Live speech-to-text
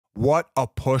what a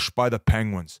push by the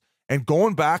Penguins. And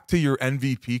going back to your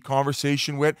MVP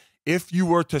conversation, Whit, if you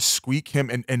were to squeak him,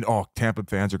 and Tampa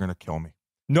fans are going to kill me.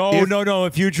 No.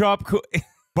 If you drop...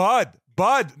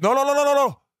 Bud,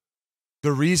 no.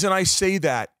 The reason I say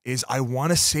that is I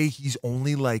want to say he's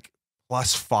only like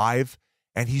 +5,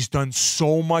 and he's done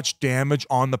so much damage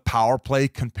on the power play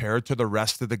compared to the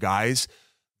rest of the guys.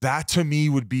 That to me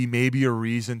would be maybe a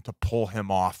reason to pull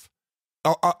him off.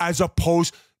 As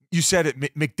opposed, you said it,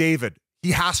 McDavid,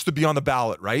 he has to be on the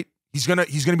ballot, right? He's gonna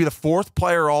be the 4th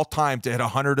player all time to hit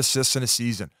 100 assists in a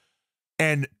season.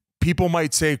 And people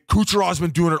might say Kucherov's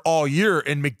been doing it all year,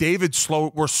 and McDavid's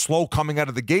were slow coming out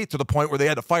of the gate to the point where they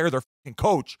had to fire their fucking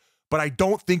coach. But I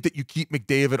don't think that you keep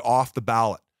McDavid off the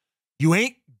ballot. You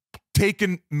ain't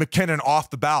taking McKinnon off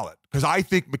the ballot, because I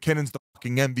think McKinnon's the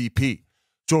fucking MVP.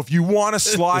 So if you want to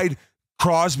slide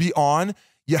Crosby on,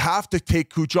 you have to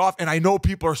take Kucherov. And I know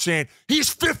people are saying he's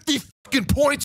 50 fucking points